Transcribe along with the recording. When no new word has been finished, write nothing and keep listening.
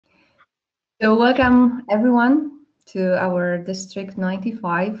So welcome everyone to our District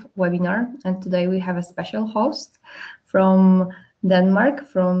 95 webinar, and today we have a special host from Denmark,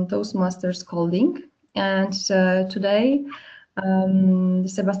 from Toastmasters Kolding, and today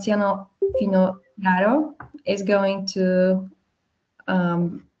Sebastiano Finocchiaro is going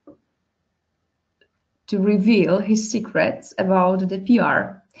um, to reveal his secrets about the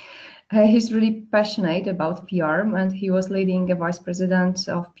PR. He's really passionate about PR, and he was leading a vice president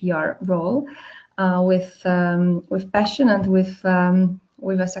of PR role with passion and with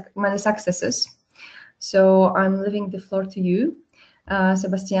many successes. So I'm leaving the floor to you,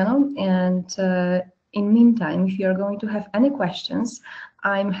 Sebastiano. And in meantime, if you are going to have any questions,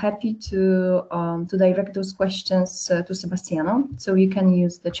 I'm happy to direct those questions to Sebastiano. So you can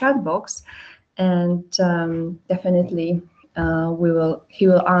use the chat box, and definitely he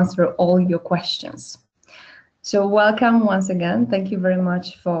will answer all your questions. So welcome once again. Thank you very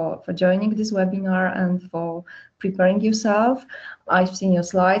much for joining this webinar and for preparing yourself. I've seen your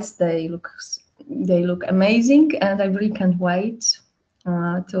slides. They look amazing, and I really can't wait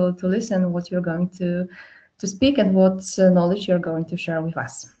to listen what you're going to speak and what knowledge you're going to share with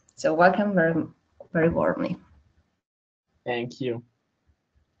us. So welcome very warmly. Thank you.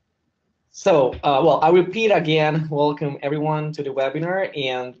 So, well, I repeat again, welcome everyone to the webinar,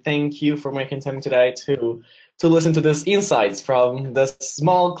 and thank you for making time today to listen to these insights from the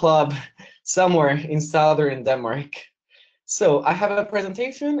small club somewhere in southern Denmark. So I have a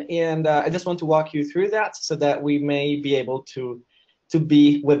presentation, and I just want to walk you through that so that we may be able to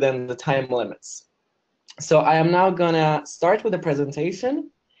be within the time limits. So I am now gonna start with the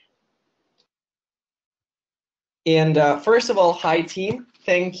presentation. And first of all, hi team.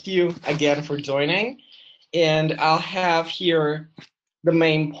 Thank you again for joining. And I'll have here the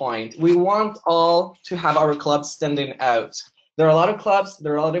main point. We want all to have our clubs standing out. There are a lot of clubs,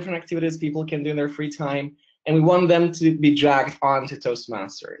 there are a lot of different activities people can do in their free time, and we want them to be dragged onto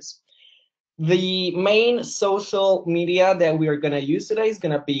Toastmasters. The main social media that we are going to use today is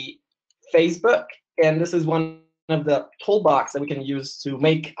going to be Facebook, and this is one of the toolbox that we can use to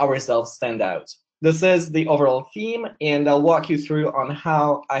make ourselves stand out. This is the overall theme, and I'll walk you through on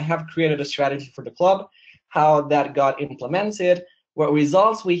how I have created a strategy for the club, how that got implemented, what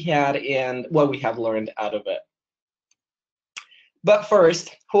results we had, and what we have learned out of it. But first,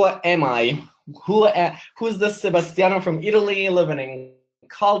 who am I? Who's this Sebastiano from Italy living in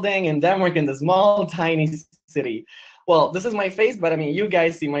Kolding in Denmark in this small, tiny city? Well, this is my face, but I mean, you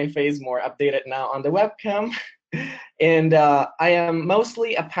guys see my face more updated now on the webcam. And I am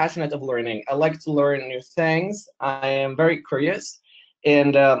mostly a passionate of learning. I like to learn new things. I am very curious,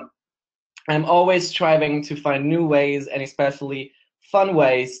 and I'm always striving to find new ways, and especially fun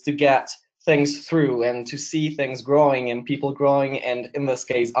ways to get things through and to see things growing and people growing, and in this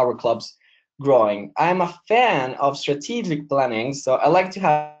case, our clubs growing. I'm a fan of strategic planning, so I like to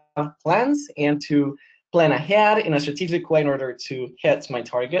have plans and to plan ahead in a strategic way in order to hit my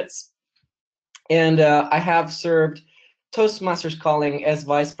targets. And I have served Toastmasters Kolding as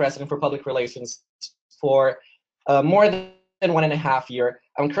Vice President for Public Relations for more than 1.5 years.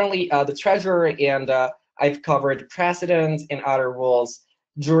 I'm currently the treasurer, and I've covered presidents and other roles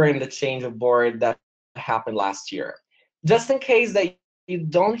during the change of board that happened last year. Just in case that you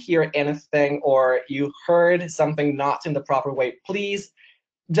don't hear anything or you heard something not in the proper way, please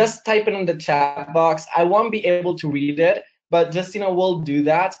just type it in the chat box. I won't be able to read it, but just, we'll do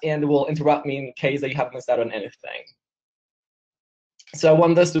that, and we'll interrupt me in case that you haven't missed out on anything. So I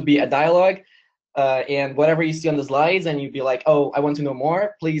want this to be a dialogue, and whatever you see on the slides and you'd be like, oh, I want to know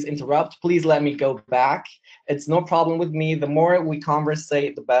more, please interrupt. Please let me go back. It's no problem with me. The more we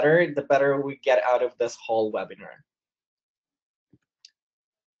conversate, the better we get out of this whole webinar.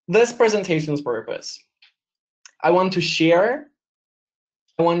 This presentation's purpose. I want to share.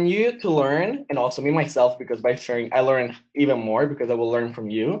 I want you to learn, and also me myself, because by sharing, I learn even more because I will learn from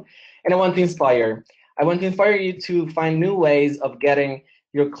you. And I want to inspire. I want to inspire you to find new ways of getting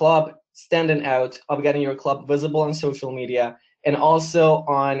your club standing out, of getting your club visible on social media, and also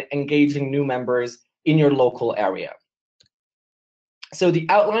on engaging new members in your local area. So the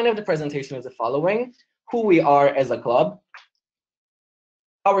outline of the presentation is the following: who we are as a club,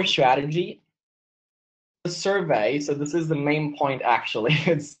 our strategy, the survey. So this is the main point, actually.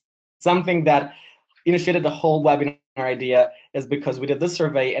 It's something that initiated the whole webinar idea, is because we did this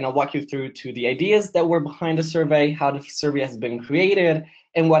survey, and I'll walk you through to the ideas that were behind the survey, how the survey has been created,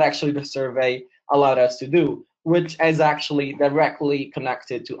 and what actually the survey allowed us to do, which is actually directly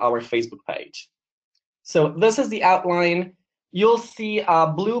connected to our Facebook page. So this is the outline. You'll see a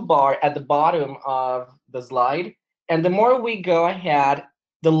blue bar at the bottom of the slide, and the more we go ahead,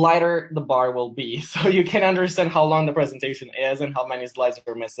 the lighter the bar will be. So you can understand how long the presentation is and how many slides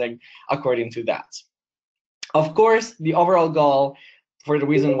are missing according to that. Of course, the overall goal for the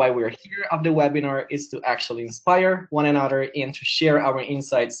reason why we're here of the webinar is to actually inspire one another and to share our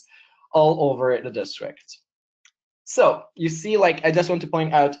insights all over the district. So you see, like, I just want to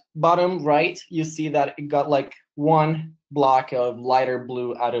point out, bottom right, you see that it got like one block of lighter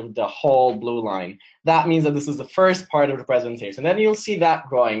blue out of the whole blue line. That means that this is the first part of the presentation. Then you'll see that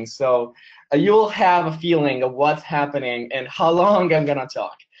growing. So you'll have a feeling of what's happening and how long I'm gonna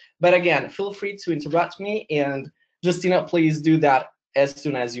talk. But again, feel free to interrupt me, and Justina, please do that as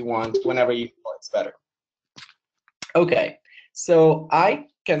soon as you want, whenever you feel it's better. Okay, so I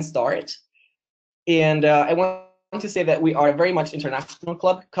can start. And I want to say that we are very much international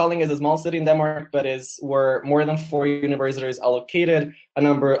club. Kolding is a small city in Denmark, but is where more than 4 universities are located. A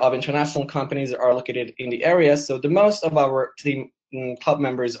number of international companies are located in the area. So the most of our team club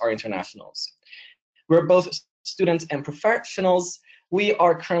members are internationals. We're both students and professionals. We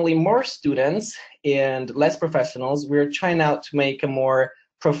are currently more students and less professionals. We're trying now to make a more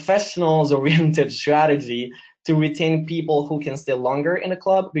professionals-oriented strategy to retain people who can stay longer in the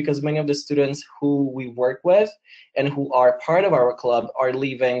club, because many of the students who we work with and who are part of our club are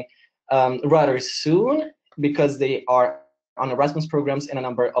leaving rather soon, because they are on Erasmus programs and a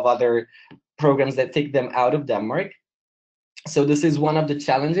number of other programs that take them out of Denmark. So this is one of the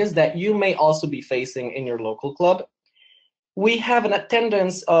challenges that you may also be facing in your local club. We have an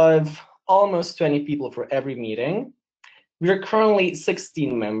attendance of almost 20 people for every meeting. We are currently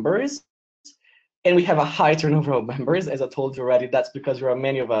 16 members. And we have a high turnover of members. As I told you already, that's because there are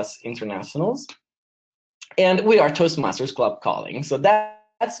many of us internationals. And we are Toastmasters Club Kolding. So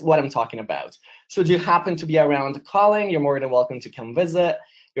that's what I'm talking about. Should you happen to be around Kolding, you're more than welcome to come visit.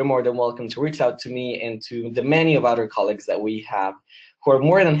 You're more than welcome to reach out to me and to the many of other colleagues that we have, who are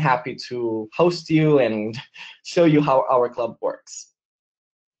more than happy to host you and show you how our club works.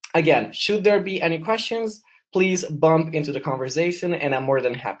 Again, should there be any questions, please bump into the conversation, and I'm more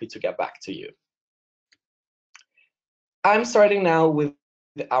than happy to get back to you. I'm starting now with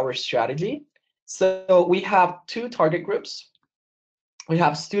our strategy. So we have 2 target groups. We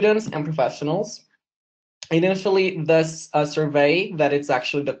have students and professionals. Initially, this survey, that it's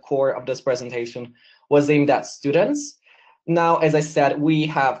actually the core of this presentation, was aimed at students. Now, as I said, we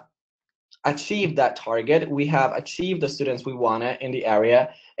have achieved that target. We have achieved the students we wanted in the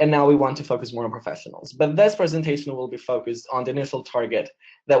area, and now we want to focus more on professionals. But this presentation will be focused on the initial target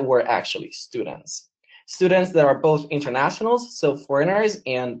that were actually students. Students that are both internationals, so foreigners,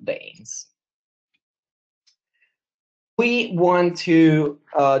 and Danes. We want to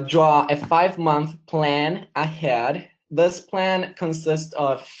draw a 5-month plan ahead. This plan consists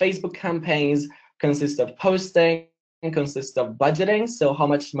of Facebook campaigns, consists of posting, consists of budgeting, so how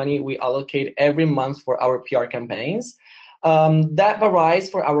much money we allocate every month for our PR campaigns. That varies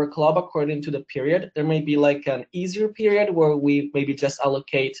for our club according to the period. There may be like an easier period where we maybe just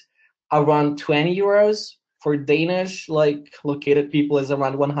allocate around 20 euros. For Danish, like, located people is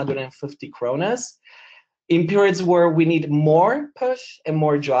around 150 kronas. In periods where we need more push and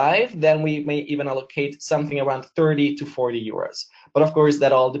more drive, then we may even allocate something around 30 to 40 euros. But of course,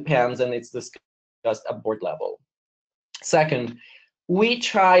 that all depends, and it's discussed at board level. Second, we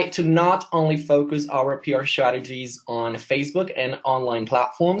try to not only focus our PR strategies on Facebook and online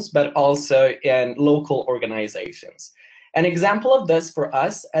platforms, but also in local organizations. An example of this for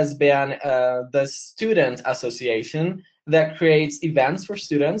us has been the Student Association that creates events for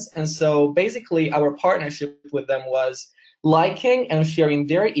students. And so basically our partnership with them was liking and sharing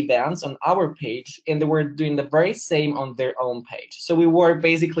their events on our page, and they were doing the very same on their own page. So we were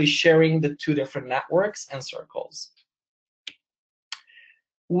basically sharing the 2 different networks and circles.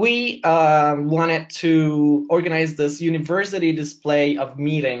 We wanted to organize this university display of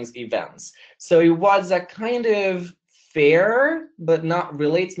meetings events. So it was a kind of fair, but not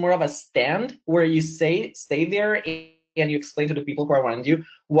really. It's more of a stand where you stay there and you explain to the people who are around you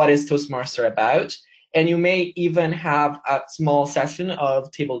what is Toastmaster about. And you may even have a small session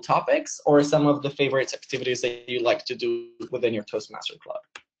of table topics or some of the favorite activities that you like to do within your Toastmaster club.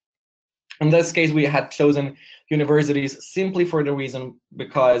 In this case, we had chosen universities simply for the reason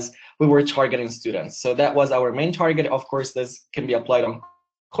because we were targeting students. So that was our main target. Of course, this can be applied on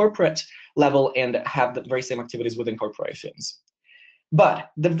corporate level and have the very same activities within corporations.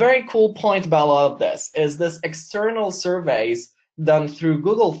 But the very cool point about all of this is this external surveys done through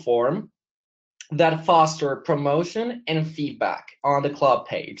Google form that foster promotion and feedback on the club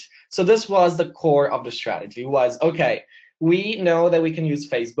page. So this was the core of the strategy, was, okay, We know that we can use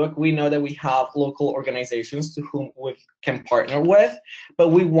Facebook. We know that we have local organizations to whom we can partner with, but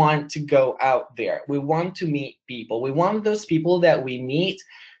we want to go out there. We want to meet people. We want those people that we meet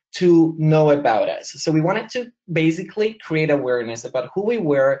to know about us. So we wanted to basically create awareness about who we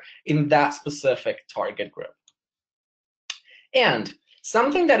were in that specific target group. And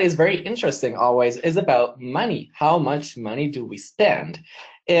something that is very interesting always is about money. How much money do we spend?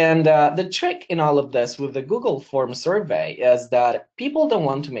 And the trick in all of this with the Google form survey is that people don't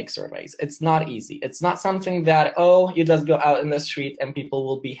want to make surveys. It's not easy. It's not something that, oh, you just go out in the street and people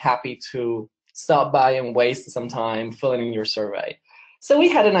will be happy to stop by and waste some time filling in your survey. So we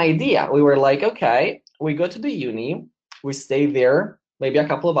had an idea. We were like, okay, we go to the uni, we stay there maybe a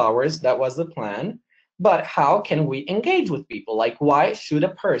couple of hours. That was the plan. But how can we engage with people? Like, why should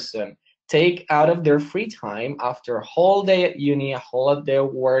a person take out of their free time after a whole day at uni, a whole day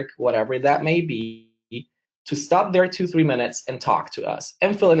at work, whatever that may be, to stop there 2-3 minutes and talk to us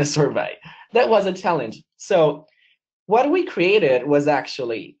and fill in a survey? That was a challenge. So what we created was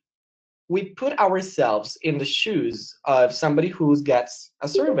actually, we put ourselves in the shoes of somebody who gets a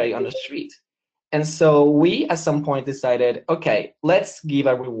survey on the street. And so we at some point decided, okay, let's give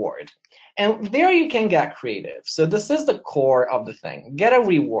a reward. And there you can get creative. So this is the core of the thing. Get a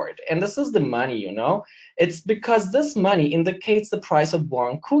reward. And this is the money, you know. It's because this money indicates the price of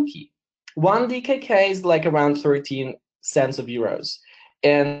one cookie. One DKK is like around 13 cents of euros.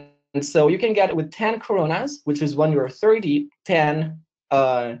 And so you can get it with 10 coronas, which is €1.30,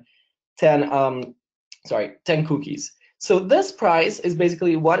 10 cookies. So this price is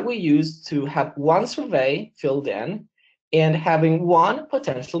basically what we use to have one survey filled in and having one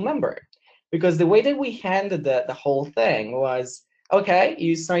potential member. Because the way that we handled the whole thing was, okay,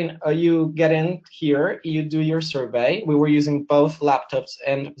 you get in here, you do your survey. We were using both laptops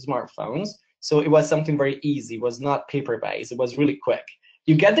and smartphones, so it was something very easy. It was not paper-based. It was really quick.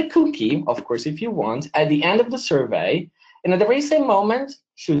 You get the cookie, of course, if you want, at the end of the survey, and at the very same moment,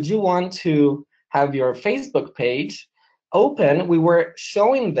 should you want to have your Facebook page open, we were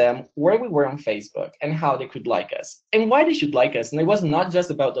showing them where we were on Facebook and how they could like us and why they should like us. And it was not just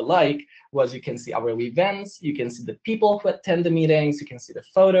about the like, was you can see our events, you can see the people who attend the meetings, you can see the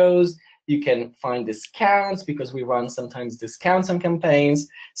photos, you can find discounts because we run sometimes discounts on campaigns.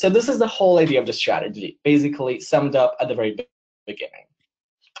 So this is the whole idea of the strategy, basically summed up at the very beginning.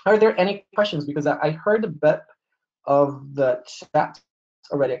 Are there any questions? Because I heard a bit of the chat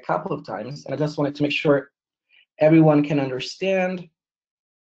already a couple of times, and I just wanted to make sure everyone can understand.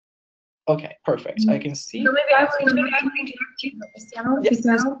 Okay, perfect. I can see. So maybe I will interrupt you, Sebastiano, yes.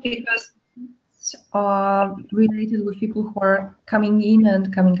 because related with people who are coming in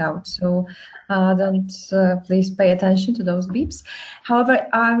and coming out. So don't please pay attention to those beeps. However,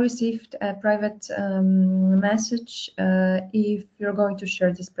 I received a private message if you're going to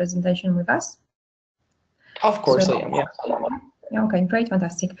share this presentation with us. Of course I am, yeah. Okay, great,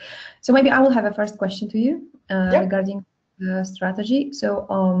 fantastic. So maybe I will have a first question to you regarding the strategy. So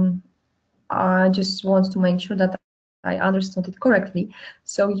I just want to make sure that I understood it correctly.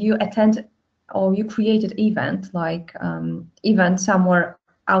 So you attend or you created event like event somewhere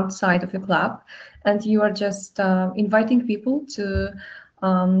outside of your club, and you are just inviting people to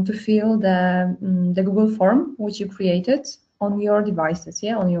fill the Google form which you created on your devices,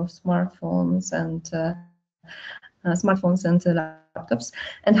 on your smartphones and laptops.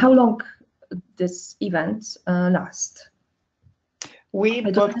 And how long this event last? We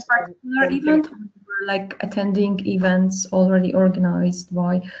booked a particular event, or like attending events already organized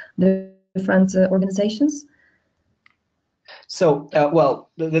by the different organizations? So, well,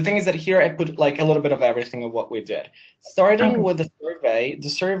 the thing is that here I put like a little bit of everything of what we did. Starting with the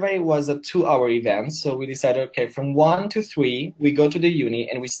survey was a 2-hour event. So we decided, okay, from 1 to 3, we go to the uni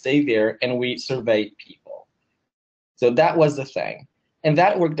and we stay there and we survey people. So that was the thing. And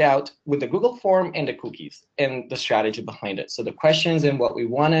that worked out with the Google form and the cookies and the strategy behind it. So the questions and what we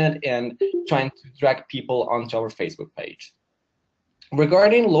wanted and trying to drag people onto our Facebook page.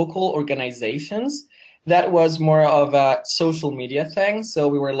 Regarding local organizations, that was more of a social media thing. So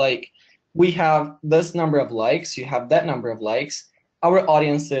we were like, we have this number of likes, you have that number of likes. Our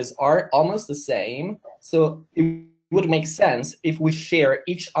audiences are almost the same. So it would make sense if we share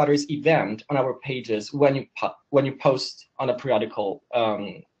each other's event on our pages when you post on a periodical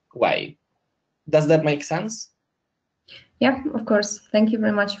way. Does that make sense? Yeah, of course. Thank you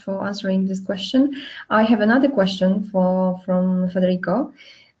very much for answering this question. I have another question from Federico.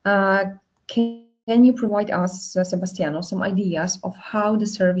 Can you provide us, Sebastiano, some ideas of how the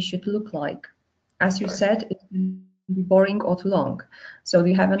survey should look like? As you said, it can be boring or too long. So do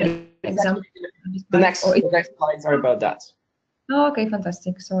you have an example? The next slides are about that. Oh, okay,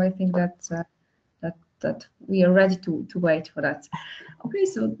 fantastic. So I think that that we are ready to wait for that. Okay,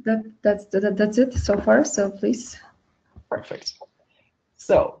 so that's it so far. So please. Perfect.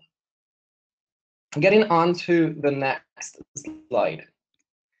 So getting on to the next slide.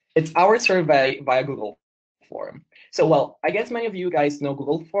 It's our survey via Google Form. So, well, I guess many of you guys know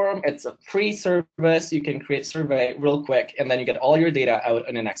Google Form. It's a free service. You can create survey real quick, and then you get all your data out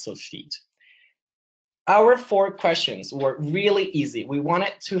in an Excel sheet. Our 4 questions were really easy. We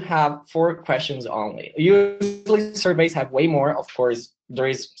wanted to have 4 questions only. Usually surveys have way more. Of course, there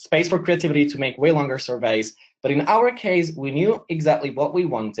is space for creativity to make way longer surveys. But in our case, we knew exactly what we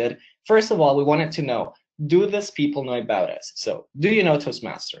wanted. First of all, we wanted to know, do these people know about us? So, do you know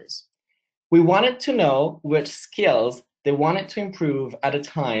Toastmasters? We wanted to know which skills they wanted to improve at a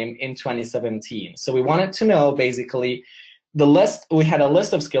time in 2017. So we wanted to know basically the list. We had a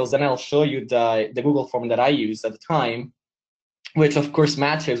list of skills, and I'll show you the Google form that I used at the time, which of course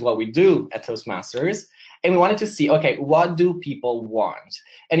matches what we do at Toastmasters. And we wanted to see, okay, what do people want?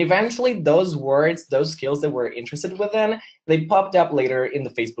 And eventually those words, those skills that we're interested within, they popped up later in the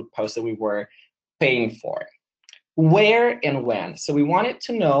Facebook post that we were paying for. Where and when. So we wanted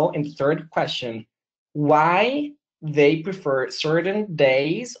to know in the 3rd question why they prefer certain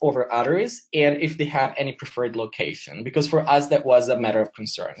days over others, and if they have any preferred location, because for us that was a matter of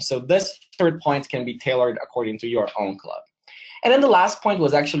concern. So this 3rd point can be tailored according to your own club. And then the last point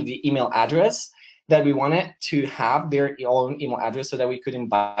was actually the email address, that we wanted to have their own email address so that we could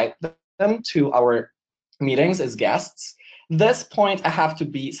invite them to our meetings as guests. This point, I have to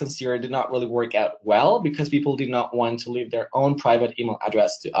be sincere, did not really work out well because people did not want to leave their own private email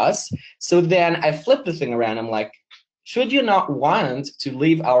address to us. So then I flipped the thing around. I'm like, should you not want to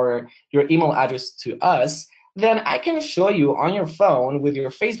leave your email address to us, then I can show you on your phone with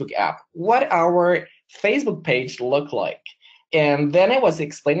your Facebook app what our Facebook page looked like. And then I was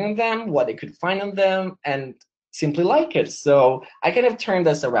explaining them what they could find on them and simply like it. So I kind of turned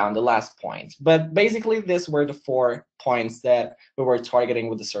this around, the last point. But basically, these were the 4 points that we were targeting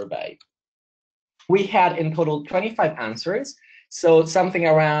with the survey. We had in total 25 answers. So something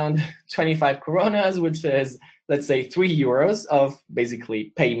around 25 coronas, which is, let's say, 3 euros of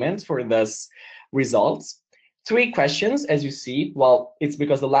basically payment for this results. 3 questions, as you see. Well, it's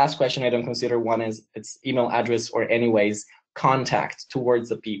because the last question I don't consider one is its email address or anyways contact towards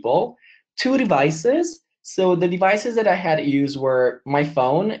the people. 2 devices. So the devices that I had used were my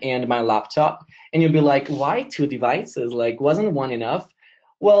phone and my laptop. And you'll be like, why 2 devices? Like, wasn't one enough?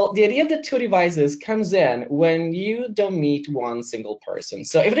 Well, the idea of the 2 devices comes in when you don't meet one single person.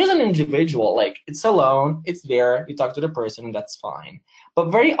 So if it is an individual, like it's alone, it's there, you talk to the person, that's fine.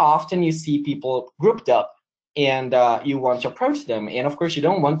 But very often you see people grouped up and you want to approach them. And of course, you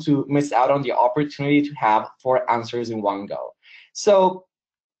don't want to miss out on the opportunity to have 4 answers in one go. So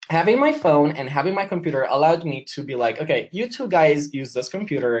having my phone and having my computer allowed me to be like, okay, you 2 guys use this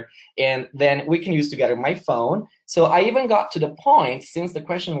computer, and then we can use together my phone. So I even got to the point, since the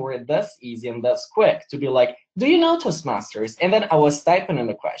questions were this easy and this quick, to be like, do you know Toastmasters? And then I was typing in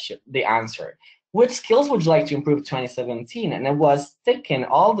the answer. Which skills would you like to improve 2017? And I was ticking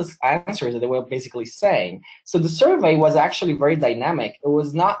all the answers that they were basically saying. So the survey was actually very dynamic. It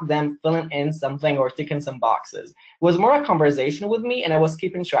was not them filling in something or ticking some boxes. It was more a conversation with me, and I was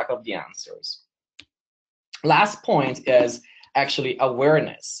keeping track of the answers. Last point is actually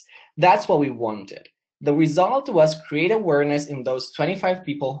awareness. That's what we wanted. The result was create awareness in those 25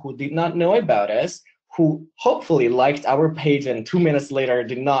 people who did not know about us, who hopefully liked our page and 2 minutes later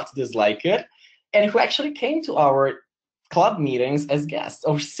did not dislike it, and who actually came to our club meetings as guests,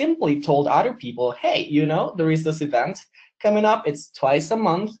 or simply told other people, hey, you know, there is this event coming up. It's twice a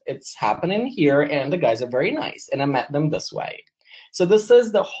month. It's happening here, and the guys are very nice, and I met them this way. So this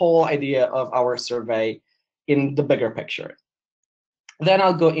is the whole idea of our survey in the bigger picture. Then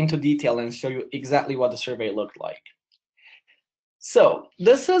I'll go into detail and show you exactly what the survey looked like. So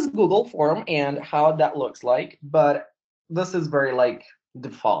this is Google form and how that looks like, but this is very like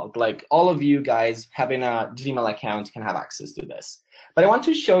default. Like all of you guys having a Gmail account can have access to this. But I want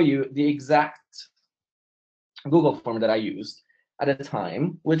to show you the exact Google form that I used at a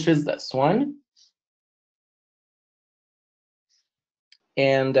time, which is this one.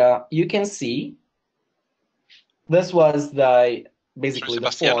 And you can see this was basically the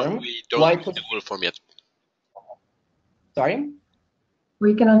form. We don't have the Google form yet. Sorry?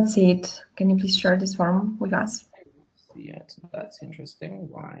 We cannot see it. Can you please share this form with us? See it. That's interesting.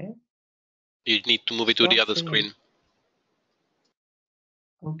 Why? You need to move it to the other screen.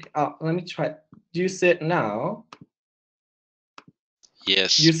 Okay. Let me try. Do you see it now?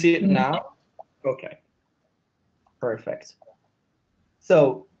 Yes. You see it now? Okay. Perfect.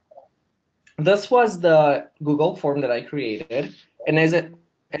 So this was the Google form that I created. And as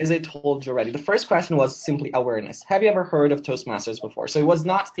I told you already, the first question was simply awareness. Have you ever heard of Toastmasters before? So it was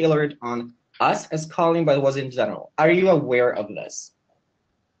not tailored on us as calling, but it was in general. Are you aware of this?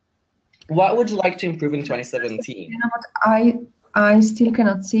 What would you like to improve in 2017? You know what? I still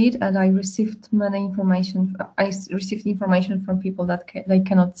cannot see it, and I received many information. I received information from people that they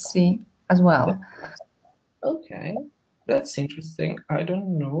cannot see as well. Okay, that's interesting. I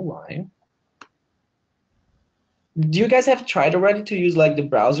don't know why. Do you guys have tried already to use like the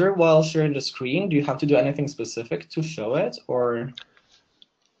browser while sharing the screen? Do you have to do anything specific to show it, or?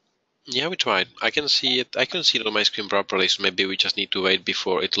 Yeah, we tried. I can see it. I can see it on my screen properly. So maybe we just need to wait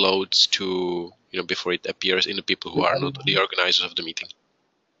before it loads to, before it appears in the people who are not the organizers of the meeting.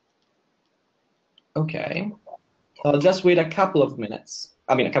 Okay. I'll just wait a couple of minutes.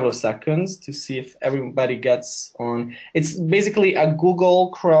 I mean, a couple of seconds to see if everybody gets on. It's basically a Google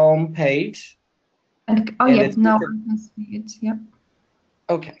Chrome page. And oh yeah, now I can see it. Yeah.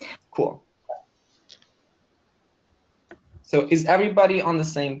 Okay, cool. So is everybody on the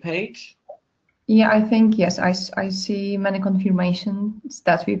same page? Yeah, I think yes. I see many confirmations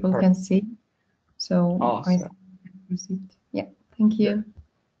that people can see. So Awesome. I proceed. Yeah, thank you.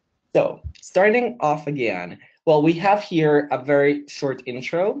 So starting off again, well, we have here a very short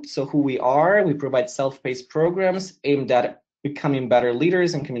intro. So who we are, we provide self-paced programs aimed at becoming better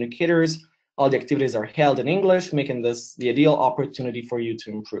leaders and communicators. All the activities are held in English, making this the ideal opportunity for you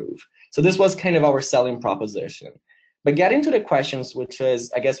to improve. So this was kind of our selling proposition. But getting to the questions, which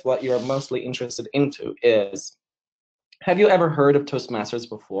is, I guess, what you're mostly interested into is, have you ever heard of Toastmasters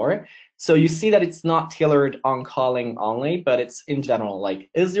before? So you see that it's not tailored on calling only, but it's in general, like,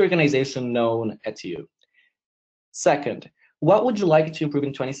 is the organization known to you? Second, what would you like to improve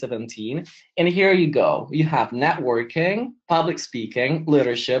in 2017? And here you go. You have networking, public speaking,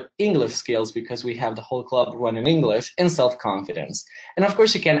 leadership, English skills, because we have the whole club run in English, and self-confidence. And of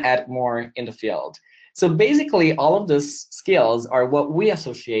course, you can add more in the field. So basically, all of these skills are what we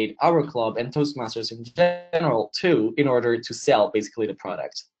associate our club and Toastmasters in general to in order to sell basically the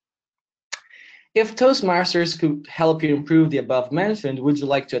product. If Toastmasters could help you improve the above mentioned, would you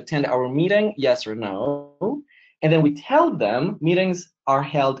like to attend our meeting? Yes or no? And then we tell them meetings are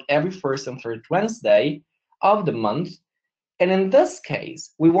held every first and third Wednesday of the month. And in this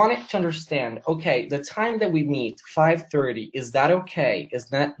case, we wanted to understand, okay, the time that we meet, 5:30, is that okay? Is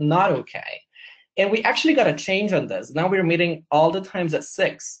that not okay? And we actually got a change on this. Now we're meeting all the times at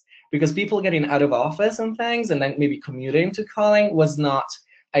 6 because people getting out of office and things and then maybe commuting to calling was not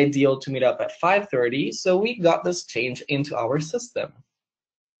ideal to meet up at 5:30. So we got this change into our system.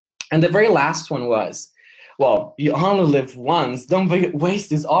 And the very last one was, well, you only live once, don't waste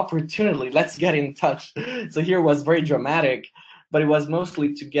this opportunity, let's get in touch. So here was very dramatic, but it was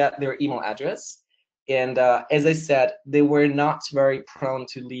mostly to get their email address. And as I said, they were not very prone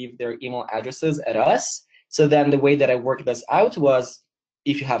to leave their email addresses at us. So then the way that I worked this out was,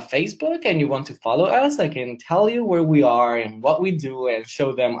 if you have Facebook and you want to follow us, I can tell you where we are and what we do and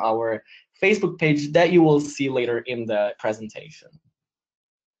show them our Facebook page that you will see later in the presentation.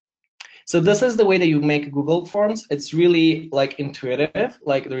 So this is the way that you make Google Forms. It's really like intuitive,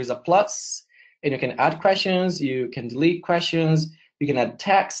 like there is a plus and you can add questions, you can delete questions, you can add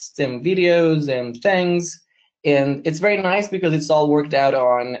text and videos and things. And it's very nice because it's all worked out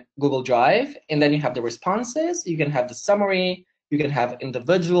on Google Drive. And then you have the responses, you can have the summary, you can have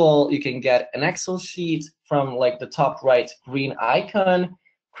individual, you can get an Excel sheet from like the top right green icon,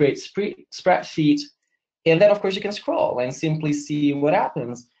 create spreadsheet. And then of course you can scroll and simply see what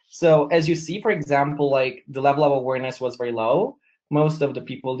happens. So as you see, for example, like the level of awareness was very low. Most of the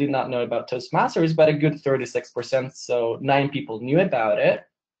people did not know about Toastmasters, but a good 36%, so 9 people knew about it.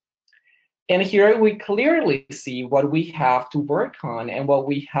 And here we clearly see what we have to work on and what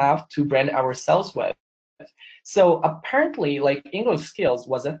we have to brand ourselves with. So apparently, like English skills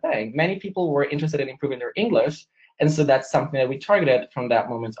was a thing. Many people were interested in improving their English, and so that's something that we targeted from that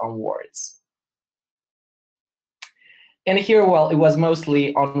moment onwards. And here, well, it was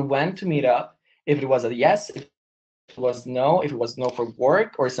mostly on when to meet up, if it was a yes, if it was no, if it was no for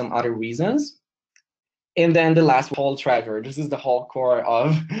work or some other reasons. And then the last whole treasure. This is the whole core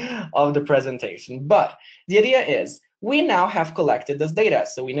of the presentation. But the idea is we now have collected this data.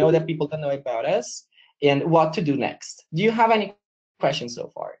 So we know that people don't know about us and what to do next. Do you have any questions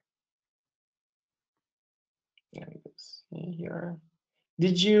so far? Let me see here.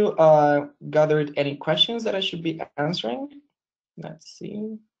 Did you gathered any questions that I should be answering? Let's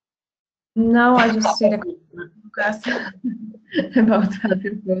see. No, I just see the podcast about healthy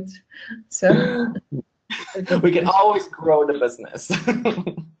food. So We can always grow the business.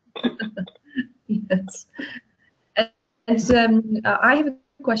 yes. And I have a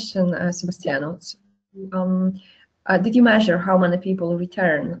question, Sebastiano. So, did you measure how many people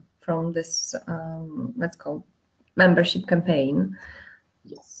return from this, let's call membership campaign?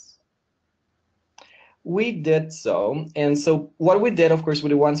 Yes. We did so. And so what we did, of course, with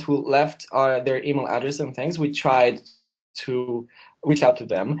the ones who left their email address and things, we tried to reach out to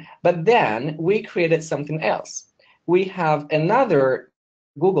them. But then we created something else. We have another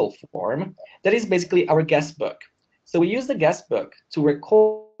Google form that is basically our guest book. So we use the guest book to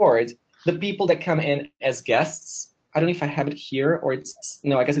record the people that come in as guests. I don't know if I have it here or it's,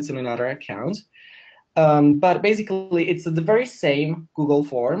 no, I guess it's in another account. But basically, it's the very same Google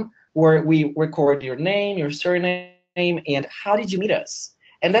form where we record your name, your surname, and how did you meet us?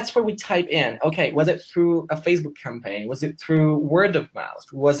 And that's where we type in, okay, was it through a Facebook campaign? Was it through word of mouth?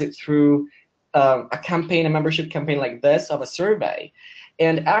 Was it through a campaign, a membership campaign like this of a survey?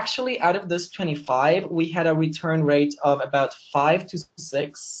 And actually, out of this 25, we had a return rate of about 5 to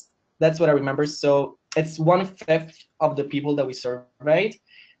 6. That's what I remember. So it's 1/5 of the people that we surveyed.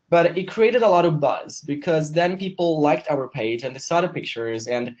 But it created a lot of buzz because then people liked our page and they saw the pictures.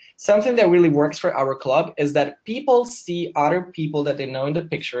 And something that really works for our club is that people see other people that they know in the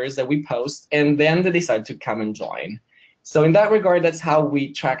pictures that we post, and then they decide to come and join. So in that regard, that's how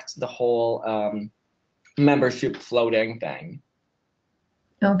we tracked the whole membership floating thing.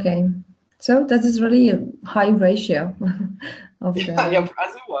 Okay, so that is really a high ratio of the... Yeah, for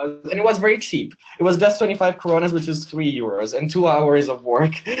us it was, and it was very cheap. It was just 25 coronas, which is €3, and 2 hours of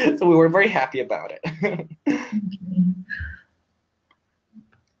work. So we were very happy about it.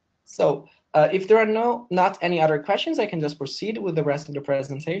 So if there are not any other questions, I can just proceed with the rest of the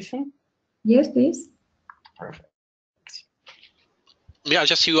presentation. Yes, please. Perfect. Yeah, I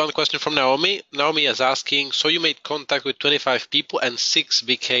just see one question from Naomi. Naomi is asking, so you made contact with 25 people and 6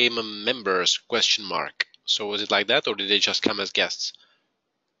 became members, question mark. So was it like that, or did they just come as guests?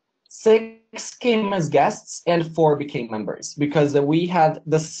 6 came as guests and 4 became members because we had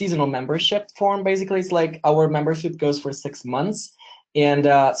the seasonal membership form. Basically, it's like our membership goes for 6 months. And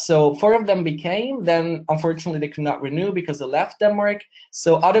so 4 of them became, then unfortunately they could not renew because they left Denmark.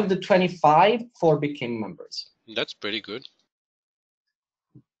 So out of the 25, 4 became members. That's pretty good.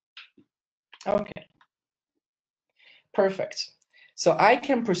 Okay, perfect. So I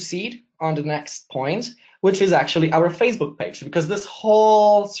can proceed on the next point, which is actually our Facebook page, because this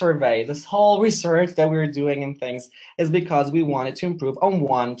whole survey, this whole research that we're doing and things is because we wanted to improve on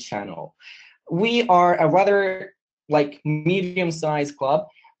one channel. We are a rather like medium-sized club,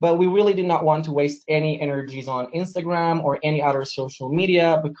 but we really did not want to waste any energies on Instagram or any other social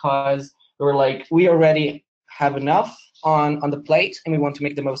media because we were like, we already have enough on the plate and we want to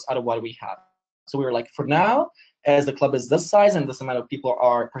make the most out of what we have. So we were like, for now, as the club is this size and this amount of people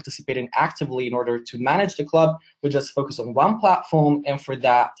are participating actively in order to manage the club, we just focus on one platform, and for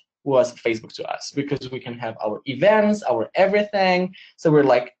that was Facebook to us because we can have our events, our everything. So we're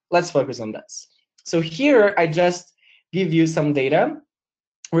like, let's focus on this. So here I just give you some data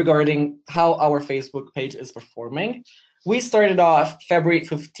regarding how our Facebook page is performing. We started off February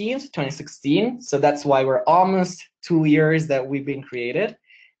 15th, 2016. So that's why we're almost 2 years that we've been created.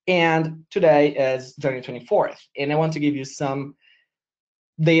 And today is January 24th. And I want to give you some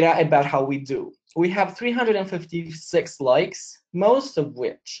data about how we do. We have 356 likes, most of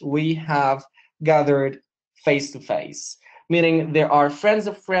which we have gathered face-to-face, meaning there are friends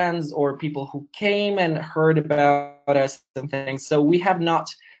of friends or people who came and heard about us and things. So we have not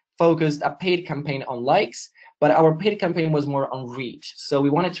focused a paid campaign on likes, but our paid campaign was more on reach. So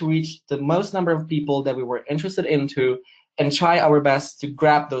we wanted to reach the most number of people that we were interested into and try our best to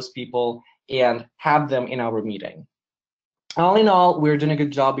grab those people and have them in our meeting. All in all, we're doing a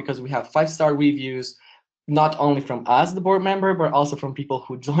good job because we have 5-star reviews, not only from us, the board member, but also from people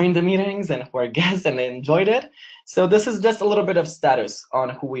who joined the meetings and who are guests and they enjoyed it. So this is just a little bit of status on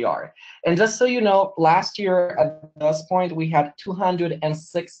who we are. And just so you know, last year at this point, we had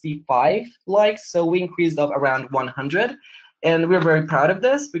 265 likes. So we increased of around 100. And we're very proud of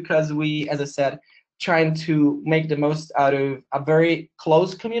this because we, as I said, trying to make the most out of a very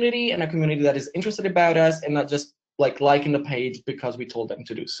close community and a community that is interested about us and not just like liking the page because we told them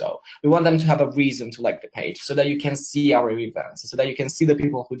to do so. We want them to have a reason to like the page so that you can see our events, so that you can see the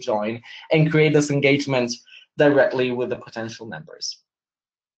people who join and create this engagement directly with the potential members.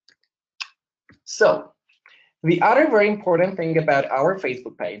 So the other very important thing about our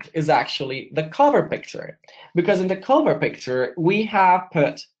Facebook page is actually the cover picture, because in the cover picture, we have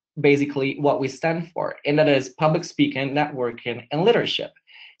put basically what we stand for, and that is public speaking, networking, and leadership.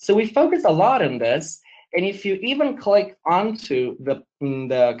 So we focus a lot on this. And if you even click onto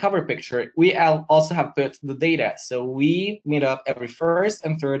the cover picture, we also have put the data. So we meet up every first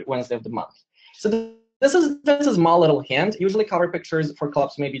and third Wednesday of the month. So this is just a small little hint. Usually cover pictures for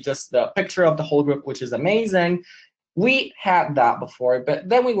clubs maybe just the picture of the whole group, which is amazing. We had that before, but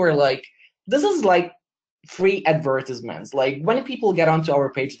then we were like, this is like free advertisements. Like when people get onto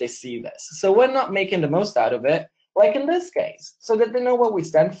our page, they see this. So we're not making the most out of it, like in this case, so that they know what we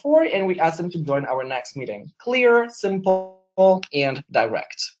stand for, and we ask them to join our next meeting. Clear, simple, and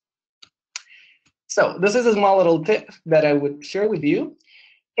direct. So this is a small little tip that I would share with you.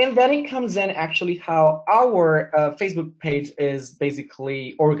 And then it comes in actually how our Facebook page is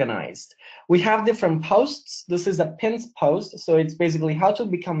basically organized. We have different posts. This is a pinned post, so it's basically how to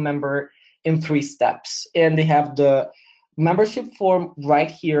become a member in 3 steps. And they have the membership form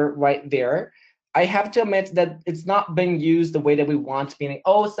right here, right there. I have to admit that it's not being used the way that we want, meaning,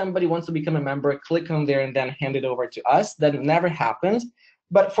 oh, somebody wants to become a member, click on there and then hand it over to us. That never happened.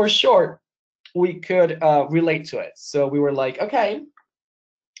 But for sure, we could relate to it. So we were like, okay,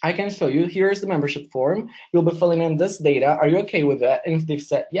 I can show you. Here's the membership form. You'll be filling in this data. Are you okay with that? And if they've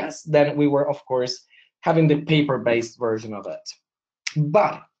said yes, then we were, of course, having the paper-based version of it.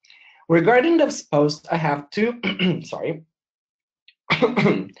 But regarding this post, I have two, sorry,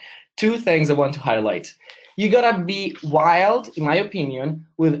 2 things I want to highlight. You gotta be wild, in my opinion,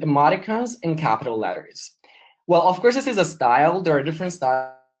 with emoticons and capital letters. Well, of course, this is a style. There are different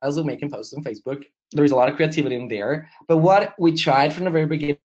styles of making posts on Facebook. There's a lot of creativity in there. But what we tried from the very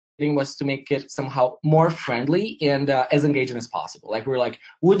beginning was to make it somehow more friendly and as engaging as possible. Like we were like,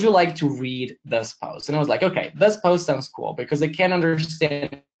 would you like to read this post? And I was like, okay, this post sounds cool because I can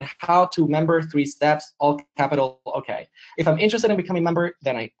understand how to member 3 steps, all capital, okay. If I'm interested in becoming a member,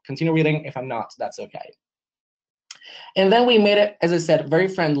 then I continue reading. If I'm not, that's okay. And then we made it, as I said, very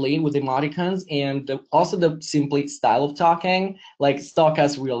friendly with emoticons and also the simply style of talking, like stalk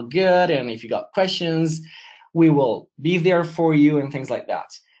us real good. And if you got questions, we will be there for you and things like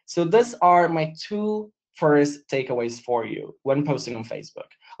that. So these are my 2 first takeaways for you when posting on Facebook.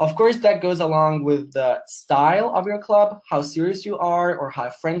 Of course, that goes along with the style of your club, how serious you are or how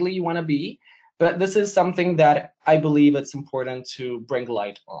friendly you want to be. But this is something that I believe it's important to bring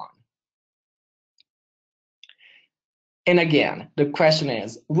light on. And again, the question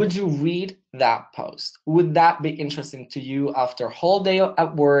is, would you read that post? Would that be interesting to you after a whole day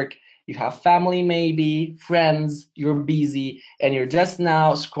at work? You have family, maybe friends, you're busy, and you're just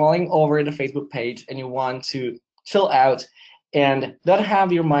now scrolling over the Facebook page and you want to chill out and not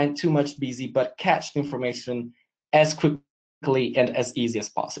have your mind too much busy, but catch the information as quickly and as easy as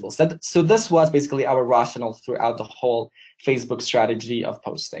possible. So this was basically our rationale throughout the whole Facebook strategy of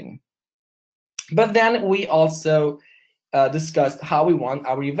posting. But then we also discussed how we want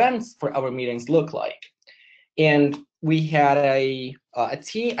our events for our meetings look like. And we had a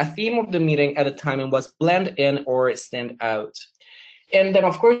theme of the meeting at the time, and was blend in or stand out. And then,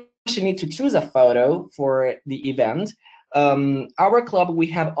 of course, you need to choose a photo for the event. Our club, we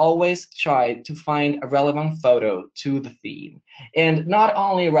have always tried to find a relevant photo to the theme. And not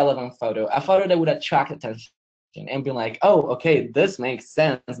only a relevant photo, a photo that would attract attention and be like, oh, okay, this makes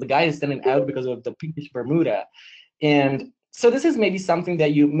sense. The guy is standing out because of the pinkish Bermuda. And so this is maybe something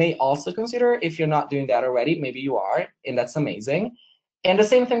that you may also consider if you're not doing that already. Maybe you are, and that's amazing. And the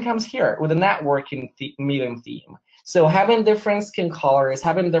same thing comes here with the networking meeting theme. So having different skin colors,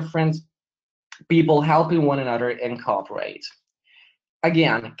 having different people helping one another and cooperate.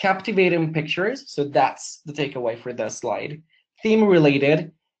 Again, captivating pictures. So that's the takeaway for this slide. Theme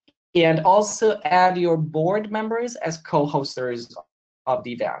related, and also add your board members as co-hosters of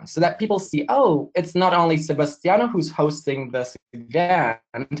the event, so that people see, oh, it's not only Sebastiano who's hosting this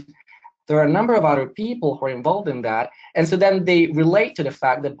event, there are a number of other people who are involved in that. And so then they relate to the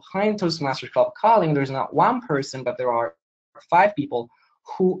fact that behind Toastmaster Club Kolding, there's not 1 person, but there are 5 people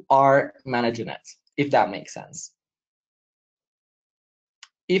who are managing it, if that makes sense.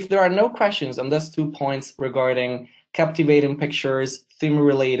 If there are no questions on those 2 points regarding captivating pictures, theme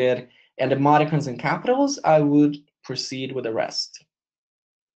related, and emoticons and capitals, I would proceed with the rest.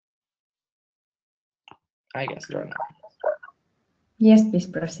 I guess there are not. Yes, please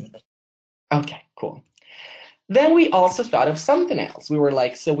proceed. Okay, cool. Then we also thought of something else. We were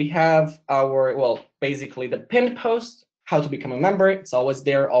like, so we have our, well, basically the pinned post, how to become a member. It's always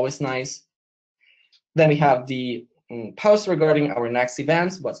there, always nice. Then we have the post regarding our next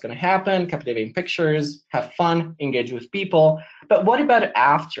events, what's going to happen, captivating pictures, have fun, engage with people. But what about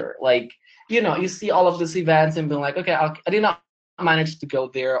after? Like, you know, you see all of these events and being like, okay, I did not manage to go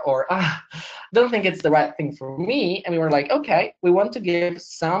there, or don't think it's the right thing for me. And we were like, okay, we want to give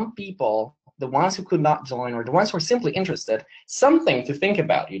some people, the ones who could not join or the ones who are simply interested, something to think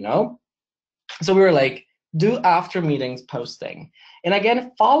about, you know? So we were like, do after meetings posting. And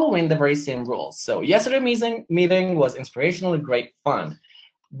again, following the very same rules. So yesterday's meeting was inspirational and great fun.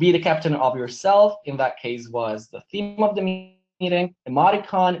 Be the captain of yourself, in that case was the theme of the meeting.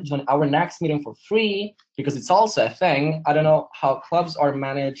 Emoticon, join our next meeting for free, because it's also a thing. I don't know how clubs are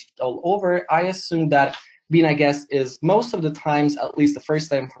managed all over. I assume that being a guest is most of the times, at least the first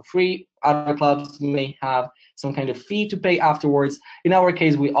time, for free. Other clubs may have some kind of fee to pay afterwards. In our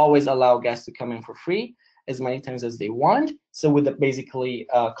case, we always allow guests to come in for free as many times as they want. So with the basically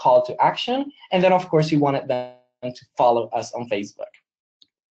call to action. And then of course, we wanted them to follow us on Facebook.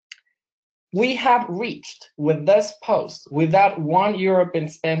 We have reached, with this post, without €1 being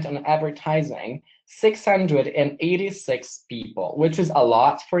spent on advertising, 686 people, which is a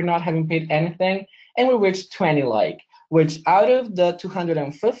lot for not having paid anything. And we reached 20 likes, which out of the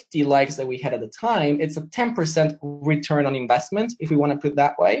 250 likes that we had at the time, it's a 10% return on investment, if we want to put it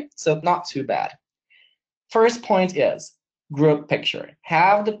that way. So not too bad. First point is group picture.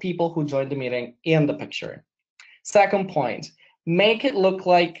 Have the people who joined the meeting in the picture. Second point, make it look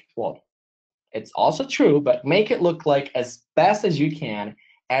like, well, it's also true, but make it look like as best as you can,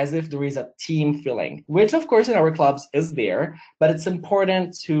 as if there is a team feeling, which of course in our clubs is there, but it's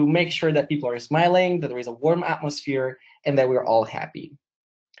important to make sure that people are smiling, that there is a warm atmosphere, and that we're all happy.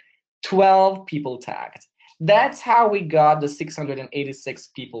 12 people tagged. That's how we got the 686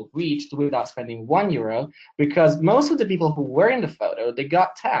 people reached without spending €1, because most of the people who were in the photo, they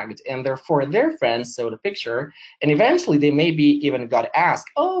got tagged, and therefore their friends saw the picture, and eventually they maybe even got asked,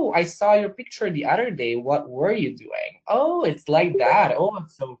 oh, I saw your picture the other day, what were you doing? Oh, it's like that. Oh,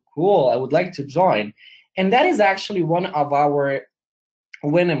 it's so cool. I would like to join. And that is actually one of our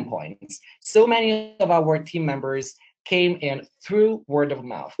winning points. So many of our team members came in through word of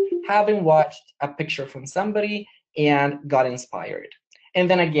mouth, having watched a picture from somebody and got inspired. And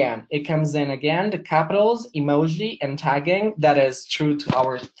then again, it comes in again, the capitals, emoji, and tagging. That is true to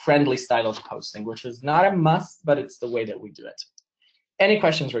our friendly style of posting, which is not a must, but it's the way that we do it. Any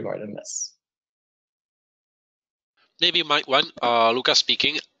questions regarding this? Maybe one, Lucas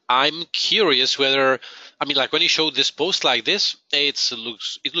speaking. I'm curious whether, I mean, like when you show this post like this, it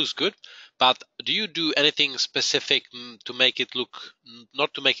looks good. But do you do anything specific to make it look,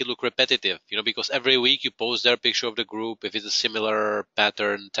 not to make it look repetitive? You know, because every week you post their picture of the group. If it's a similar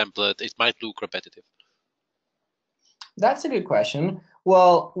pattern template, it might look repetitive. That's a good question.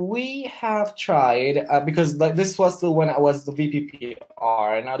 Well, we have tried, because this was still when I was the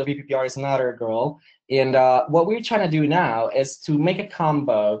VPPR, now the VPPR is another girl. And what we're trying to do now is to make a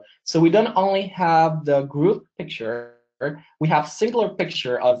combo. So we don't only have the group picture, we have singular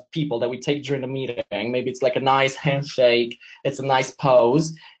picture of people that we take during the meeting. Maybe it's like a nice handshake, it's a nice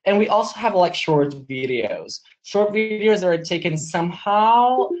pose. And we also have like short videos. Short videos that are taken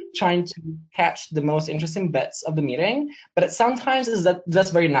somehow trying to catch the most interesting bits of the meeting, but it sometimes is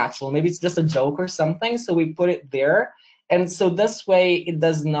just very natural. Maybe it's just a joke or something, so we put it there. And so this way, it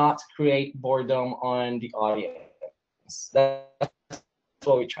does not create boredom on the audience. That's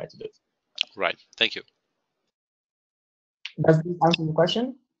what we try to do. Right. Thank you. Does this answer the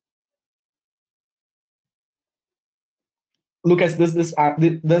question? Lucas, did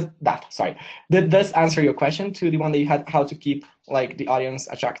this answer your question to the one that you had, how to keep like the audience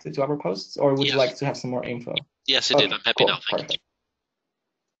attracted to our posts, or would you like to have some more info? Yes, it did. I'm happy now. Thank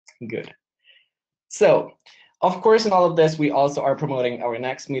you. Good. So, of course, in all of this, we also are promoting our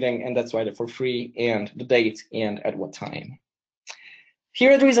next meeting, and that's why they're for free, and the date and at what time.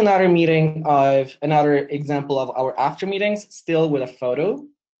 Here there is another meeting of another example of our after meetings, still with a photo,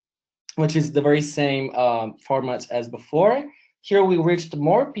 which is the very same format as before. Here we reached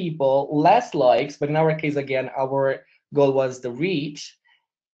more people, less likes, but in our case, again, our goal was the reach,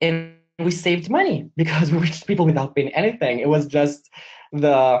 and we saved money because we reached people without paying anything. It was just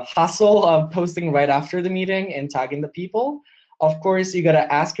the hustle of posting right after the meeting and tagging the people. Of course, you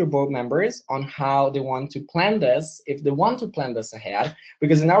gotta ask your board members on how they want to plan this, if they want to plan this ahead.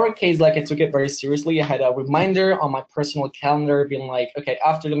 Because in our case, like I took it very seriously. I had a reminder on my personal calendar being like, okay,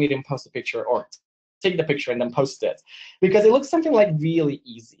 after the meeting, post a picture, or take the picture and then post it. Because it looks something like really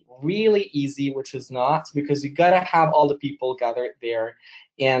easy, which is not, because you gotta have all the people gathered there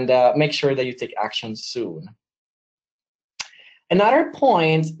and make sure that you take action soon. Another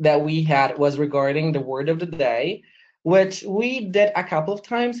point that we had was regarding the word of the day. which we did a couple of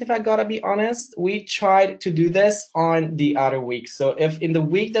times, if I gotta be honest. We tried to do this on the other week. So if in the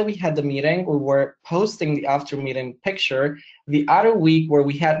week that we had the meeting, we were posting the after meeting picture, the other week where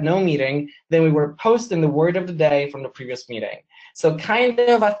we had no meeting, then we were posting the word of the day from the previous meeting. So kind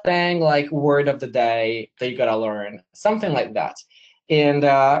of a thing like word of the day that you gotta learn, something like that. And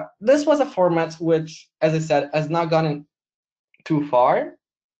this was a format which, as I said, has not gone too far.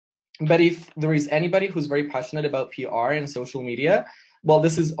 But if there is anybody who's very passionate about PR and social media, well,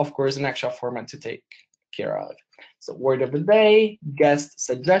 this is, of course, an extra format to take care of. So word of the day, guest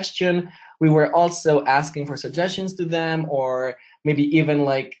suggestion. We were also asking for suggestions to them, or maybe even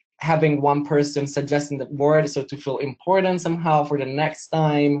like having one person suggesting the word, so to feel important somehow for the next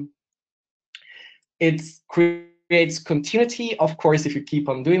time. It creates continuity, of course, if you keep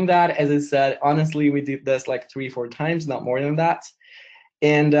on doing that. As I said, honestly, we did this like 3-4 times, not more than that.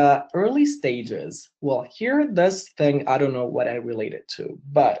 And early stages, well, here, this thing, I don't know what I relate it to,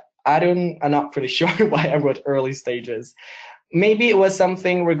 but I'm not pretty sure why I wrote early stages. Maybe it was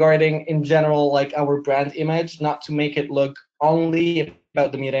something regarding, in general, like our brand image, not to make it look only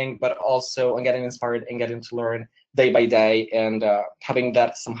about the meeting, but also on getting inspired and getting to learn day by day, and having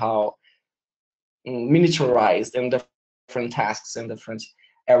that somehow miniaturized in different tasks and different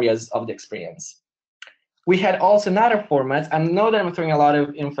areas of the experience. We had also another format. I know that I'm throwing a lot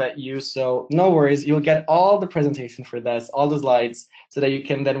of info at you, so no worries. You'll get all the presentation for this, all the slides, so that you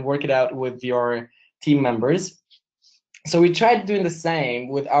can then work it out with your team members. So we tried doing the same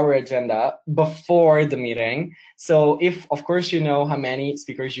with our agenda before the meeting. So if, of course, you know how many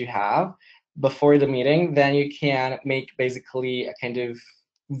speakers you have before the meeting, then you can make basically a kind of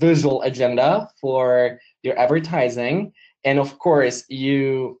visual agenda for your advertising. And of course,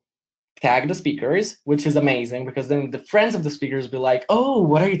 you tag the speakers, which is amazing, because then the friends of the speakers be like, oh,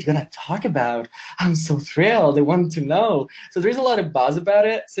 what are you gonna talk about? I'm so thrilled, they want to know. So there's a lot of buzz about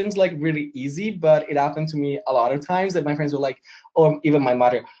it. Seems like really easy, but it happened to me a lot of times that my friends were like, or even my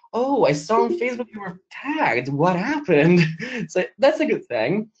mother, oh, I saw on Facebook you were tagged, what happened? So that's a good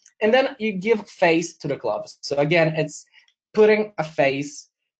thing. And then you give face to the clubs. So again, it's putting a face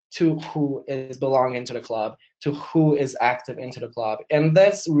to who is belonging to the club, to who is active into the club. And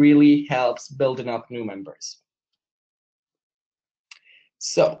this really helps building up new members.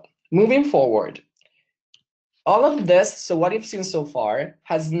 So moving forward, all of this, so what you've seen so far,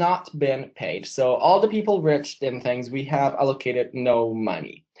 has not been paid. So all the people reached in things, we have allocated no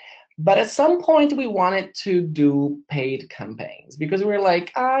money. But at some point, we wanted to do paid campaigns, because we're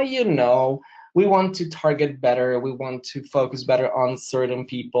like, you know, we want to target better. We want to focus better on certain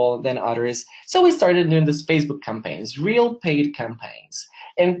people than others. So we started doing this Facebook campaigns, real paid campaigns.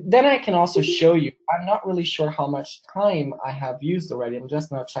 And then I can also show you, I'm not really sure how much time I have used already. I'm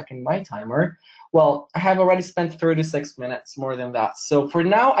just now checking my timer. Well, I have already spent 36 minutes, more than that. So for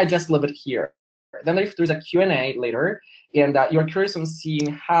now, I just leave it here. Then if there's a Q&A later, and you're curious on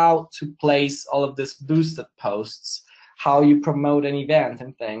seeing how to place all of these boosted posts, how you promote an event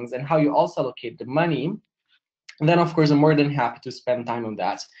and things, and how you also allocate the money, and then of course I'm more than happy to spend time on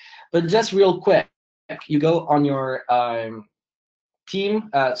that. But just real quick, you go on your on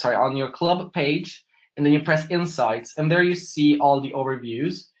your club page, and then you press Insights, and there you see all the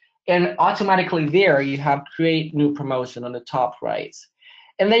overviews, and automatically there you have Create New Promotion on the top right.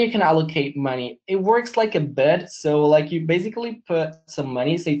 And then you can allocate money. It works like a bid. So like you basically put some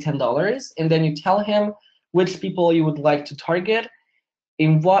money, say $10, and then you tell him which people you would like to target,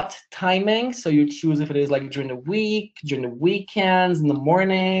 in what timing. So you choose if it is like during the week, during the weekends, in the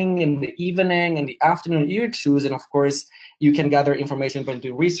morning, in the evening, in the afternoon, you choose. And of course, you can gather information, but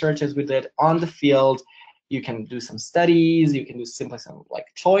do research as we did on the field. You can do some studies, you can do simply some like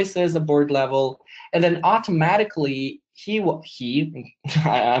choices at board level, and then automatically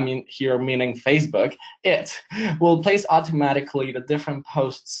I mean here meaning Facebook, it will place automatically the different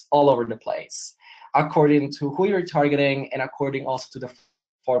posts all over the place, according to who you're targeting and according also to the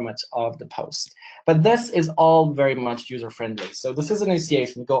format of the post. But this is all very much user-friendly. So this is an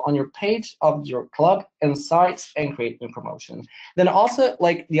initiation. Go on your page of your club, Insights, and create new promotion. Then also,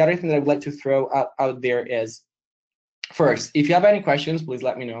 like the other thing that I would like to throw out there is, first, if you have any questions, please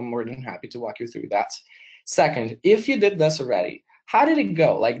let me know. I'm more than happy to walk you through that. Second, if you did this already, how did it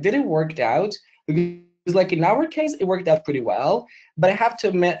go? Like, did it work out? Because like in our case, it worked out pretty well, but I have to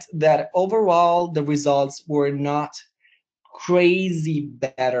admit that overall, the results were not crazy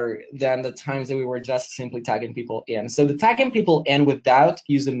better than the times that we were just simply tagging people in. So the tagging people in without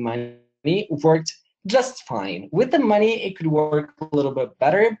using money worked just fine. With the money, it could work a little bit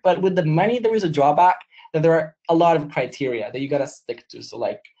better, but with the money, there is a drawback that there are a lot of criteria that you gotta stick to. So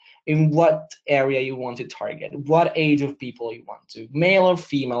like, in what area you want to target, what age of people you want to, male or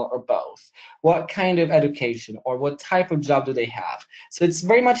female or both, what kind of education or what type of job do they have. So it's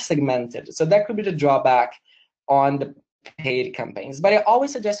very much segmented. So that could be the drawback on the paid campaigns, but I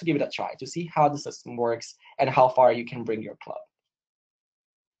always suggest to give it a try to see how the system works and how far you can bring your club.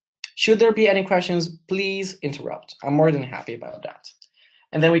 Should there be any questions, please interrupt. I'm more than happy about that.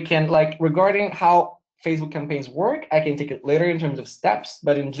 And then we can, like, regarding how Facebook campaigns work, I can take it later in terms of steps,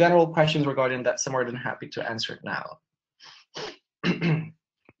 but in general, questions regarding that, I'm more than happy to answer it now.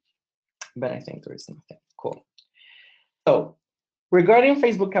 But I think there is nothing. Cool. So regarding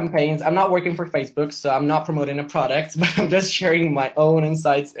Facebook campaigns, I'm not working for Facebook, so I'm not promoting a product, but I'm just sharing my own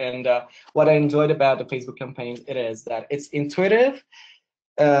insights and what I enjoyed about the Facebook campaigns. It is that it's intuitive,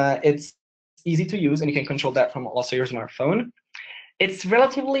 it's easy to use, and you can control that from also your smartphone. It's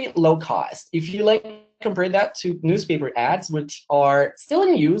relatively low cost. If you like compare that to newspaper ads, which are still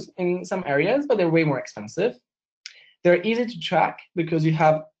in use in some areas, but they're way more expensive. They're easy to track because you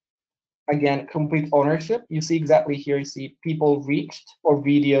have, again, complete ownership. You see exactly here, you see people reached or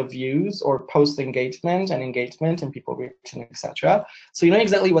video views or post engagement and people reached, etc. So you know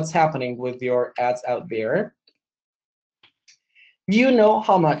exactly what's happening with your ads out there. You know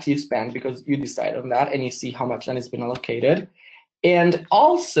how much you spend because you decide on that and you see how much that has been allocated. And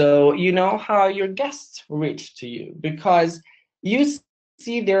also, you know how your guests reach to you because you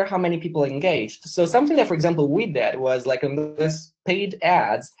see there how many people engaged. So something that, for example, we did was like on this paid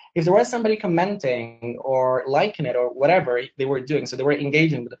ads, if there was somebody commenting or liking it or whatever they were doing, so they were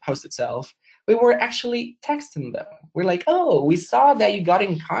engaging with the post itself, we were actually texting them. We're like, oh, we saw that you got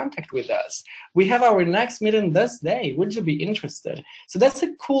in contact with us. We have our next meeting this day. Would you be interested? So that's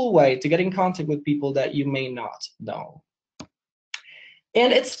a cool way to get in contact with people that you may not know.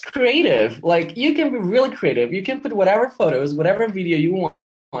 And it's creative. Like, you can be really creative. You can put whatever photos, whatever video you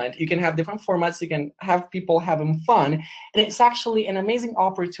want. You can have different formats. You can have people having fun. And it's actually an amazing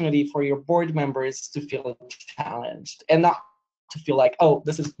opportunity for your board members to feel challenged and not to feel like, oh,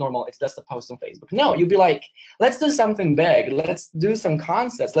 this is normal. It's just a post on Facebook. No, you'd be like, let's do something big. Let's do some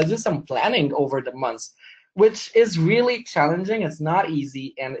concepts. Let's do some planning over the months, which is really challenging. It's not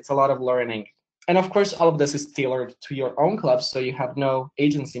easy, and it's a lot of learning. And of course, all of this is tailored to your own club, so you have no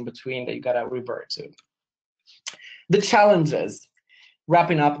agency in between that you gotta revert to. The challenges,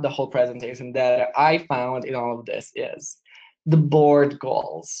 wrapping up the whole presentation, that I found in all of this is the board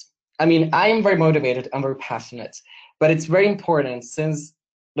goals. I mean, I am very motivated, I'm very passionate, but it's very important since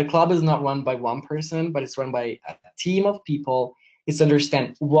the club is not run by one person, but it's run by a team of people, is to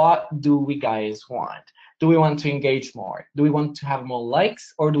understand what do we guys want? Do we want to engage more? Do we want to have more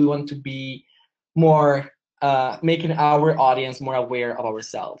likes, or do we want to be more making our audience more aware of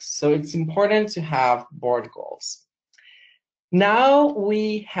ourselves? So it's important to have board goals. Now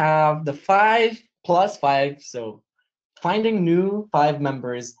we have the 5+5, so finding new 5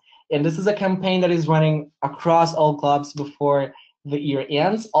 members, and this is a campaign that is running across all clubs before the year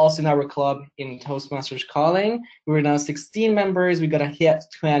ends. Also in our club in Toastmasters Kolding, we're now 16 members. We gotta hit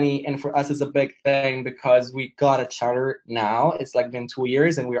 20, and for us it's a big thing because we got a charter now. It's like been 2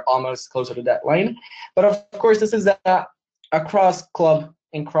 years and we're almost closer to that line. But of course, this is a cross club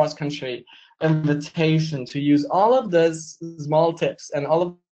and cross country invitation to use all of those small tips and all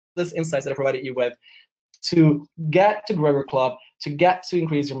of these insights that I provided you with to get to grow your club, to get to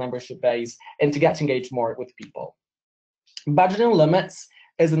increase your membership base, and to get to engage more with people. Budgeting limits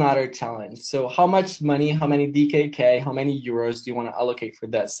is another challenge. So how much money, how many DKK, how many euros do you want to allocate for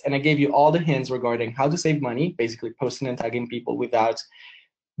this? And I gave you all the hints regarding how to save money, basically posting and tagging people without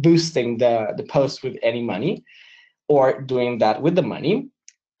boosting the post with any money, or doing that with the money.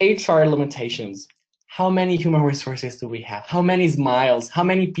 HR limitations. How many human resources do we have? How many smiles? How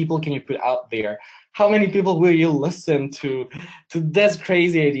many people can you put out there? How many people will you listen to these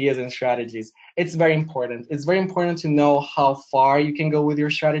crazy ideas and strategies? It's very important. It's very important to know how far you can go with your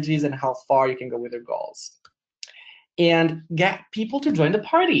strategies and how far you can go with your goals. And get people to join the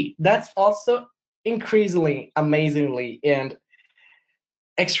party. That's also increasingly, amazingly, and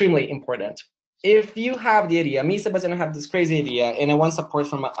extremely important. If you have the idea, me, Sebastiano, have this crazy idea, and I want support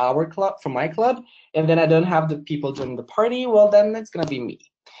from our club, from my club, and then I don't have the people join the party, well, then it's gonna be me.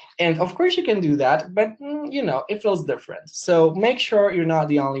 And of course you can do that, but you know, it feels different. So make sure you're not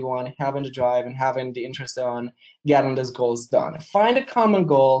the only one having the drive and having the interest on getting those goals done. Find a common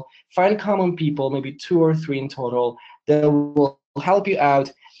goal, find common people, maybe 2 or 3 in total, that will help you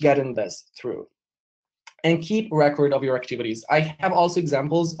out getting this through. And keep record of your activities. I have also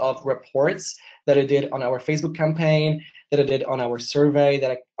examples of reports that I did on our Facebook campaign that I did on our survey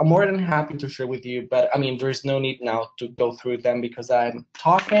that I'm more than happy to share with you. But I mean, there's no need now to go through them because I'm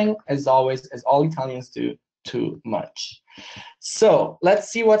talking, as always, as all Italians do, too much. So let's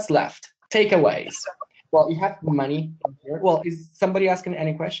see what's left. Takeaways. Well, you have money here. Well, is somebody asking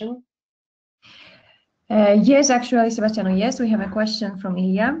any question? Yes, actually, Sebastiano, yes, we have a question from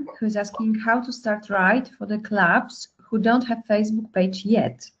Ilya, who's asking how to start right for the clubs who don't have Facebook page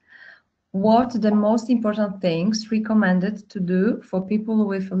yet. What are the most important things recommended to do for people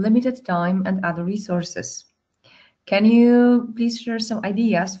with limited time and other resources? Can you please share some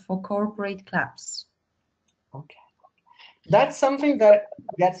ideas for corporate clubs? Okay. That's something that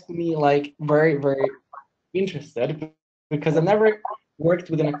gets me like very, very interested because I never worked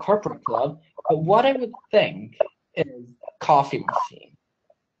within a corporate club. But what I would think is coffee machine.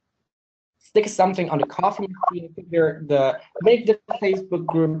 Stick something on the coffee machine, make the Facebook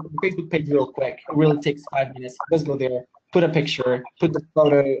group, Facebook page real quick. It really takes 5 minutes. Just go there, put a picture, put the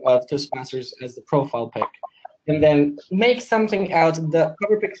photo of Toastmasters as the profile pic, and then make something out. The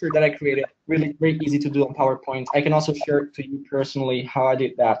cover picture that I created, really very easy to do on PowerPoint. I can also share it to you personally how I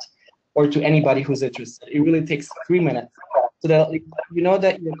did that, or to anybody who's interested. It really takes 3 minutes, so that you know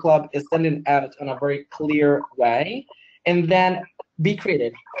that your club is sending out on a very clear way, and then be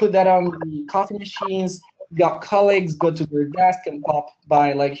creative. Put that on the coffee machines. Got colleagues go to their desk and pop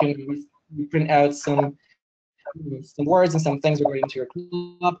by, like, you know, we print out some words and some things regarding to your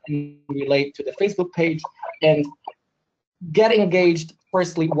club and relate to the Facebook page and get engaged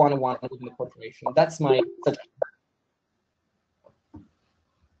firstly one-on-one within the corporation. That's my suggestion.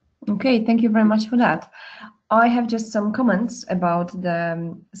 Okay, thank you very much for that. I have just some comments about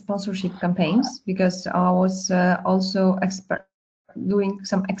the sponsorship campaigns because I was also doing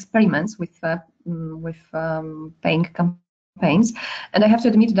some experiments with paying campaigns, and I have to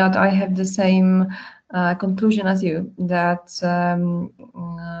admit that I have the same conclusion as you, that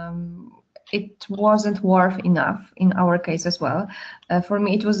it wasn't worth enough in our case as well. For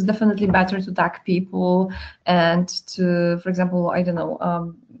me, it was definitely better to tag people and to, for example, I don't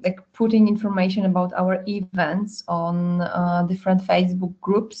know, like putting information about our events on different Facebook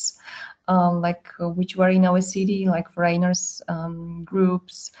groups, which were in our city, like foreigners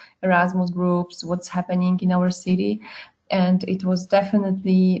groups, Erasmus groups, what's happening in our city. And it was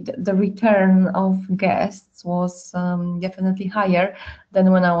definitely, the return of guests was definitely higher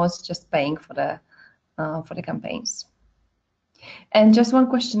than when I was just paying for the campaigns. And just one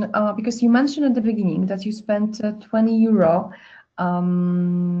question, because you mentioned at the beginning that you spent €20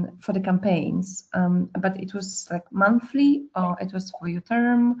 for the campaigns, but it was like monthly, or it was for your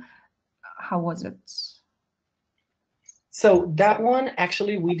term? How was it? So that one,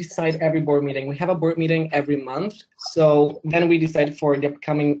 actually, we decide every board meeting. We have a board meeting every month. So then we decide for the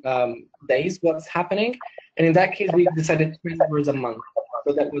upcoming days what's happening. And in that case, we decided €20 a month.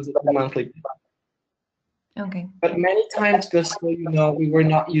 So that was a monthly. Okay. But many times, just so you know, we were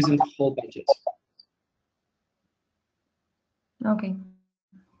not using the whole budget. Okay.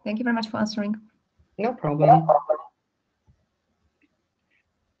 Thank you very much for answering. No problem.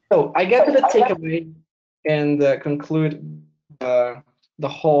 So I get to the takeaway and conclude the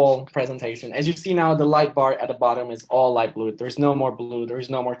whole presentation. As you see now, the light bar at the bottom is all light blue. There's no more blue. There's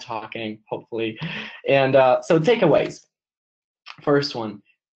no more talking, hopefully. And so takeaways. First one,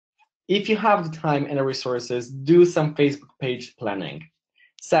 if you have the time and the resources, do some Facebook page planning.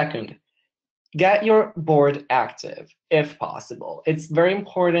 Second, get your board active if possible. It's very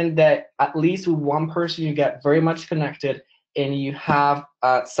important that at least with one person you get very much connected and you have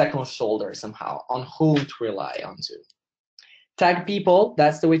a second shoulder somehow on whom to rely on to. Tag people,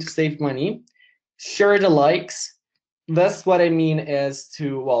 that's the way to save money. Share the likes. That's what I mean is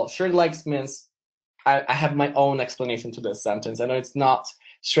to, well, share the likes means I have my own explanation to this sentence. I know it's not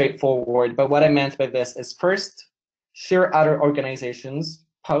straightforward, but what I meant by this is first, share other organizations'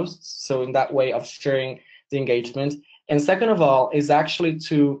 posts, so in that way of sharing the engagement. And second of all is actually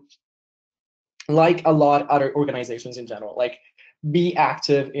to like a lot other organizations in general, like be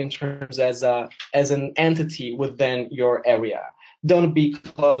active in terms as an entity within your area. Don't be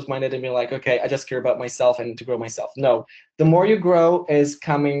closed-minded and be like, okay, I just care about myself and to grow myself. No, the more you grow is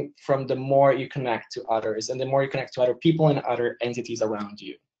coming from the more you connect to others, and the more you connect to other people and other entities around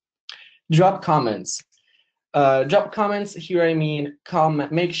you. Drop comments. Drop comments here, I mean,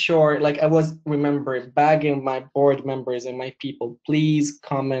 comment, make sure, like I was begging my board members and my people, please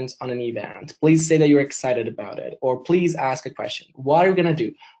comment on an event. Please say that you're excited about it, or please ask a question. What are you gonna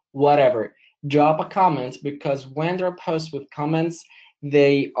do? Whatever. Drop a comment, because when there are posts with comments,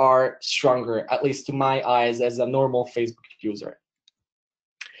 they are stronger, at least to my eyes as a normal Facebook user.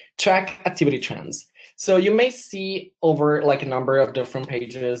 Track activity trends. So you may see over like a number of different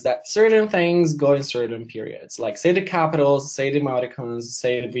pages that certain things go in certain periods, like say the capitals, say the emoticons,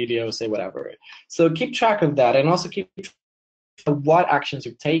 say the video, say whatever. So keep track of that, and also keep track of what actions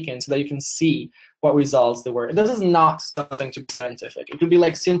you've taken so that you can see what results there were. This is not something to be scientific. It could be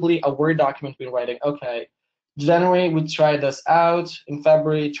like simply a Word document we're writing, okay, January we tried this out, in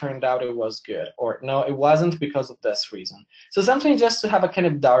February it turned out it was good, or no, it wasn't because of this reason. So something just to have a kind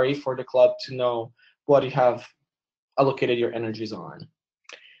of diary for the club to know what you have allocated your energies on.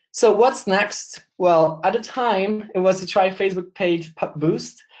 So what's next? Well, at the time, it was to try Facebook page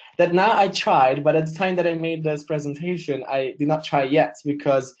boost that now I tried, but at the time that I made this presentation, I did not try yet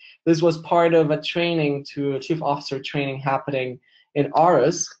because this was part of a training to a chief officer training happening in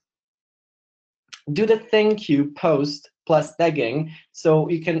Aarhus. Do the thank you post plus tagging, so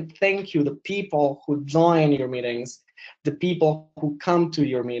you can thank you the people who join your meetings, the people who come to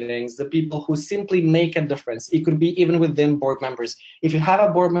your meetings, the people who simply make a difference. It could be even within board members. If you have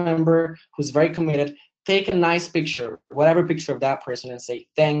a board member who's very committed, take a nice picture, whatever picture of that person, and say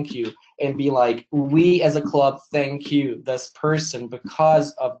thank you, and be like, we as a club thank you, this person,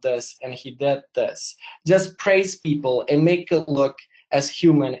 because of this, and he did this. Just praise people and make it look as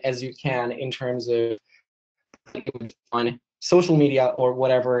human as you can in terms of on social media or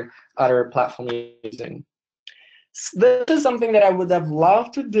whatever other platform you're using. This is something that I would have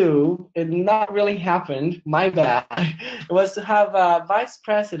loved to do. It not really happened, my bad. It was to have vice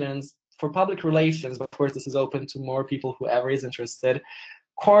presidents for public relations, but of course this is open to more people, whoever is interested,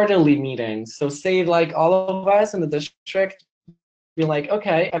 quarterly meetings. So say like all of us in the district be like,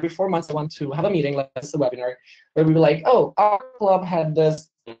 okay, every 4 months I want to have a meeting, like this, a webinar, where we be like, oh, our club had this,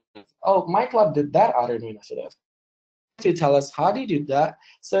 oh, my club did that other new initiative. To tell us how do you do that.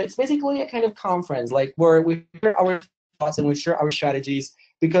 So it's basically a kind of conference, like where we share our thoughts and we share our strategies,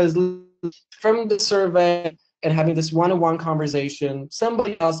 because from the survey and having this one-on-one conversation,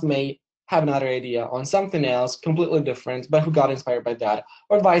 somebody else may have another idea on something else completely different, but who got inspired by that,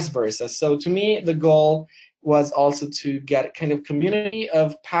 or vice versa. So to me, the goal was also to get a kind of community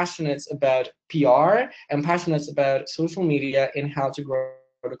of passionates about PR and passionates about social media and how to grow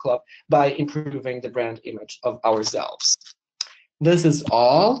the club by improving the brand image of ourselves. This is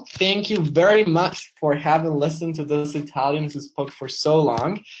all. Thank you very much for having listened to this Italian who spoke for so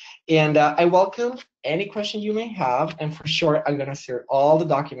long. And I welcome any question you may have. And for sure, I'm going to share all the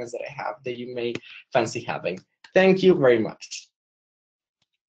documents that I have that you may fancy having. Thank you very much.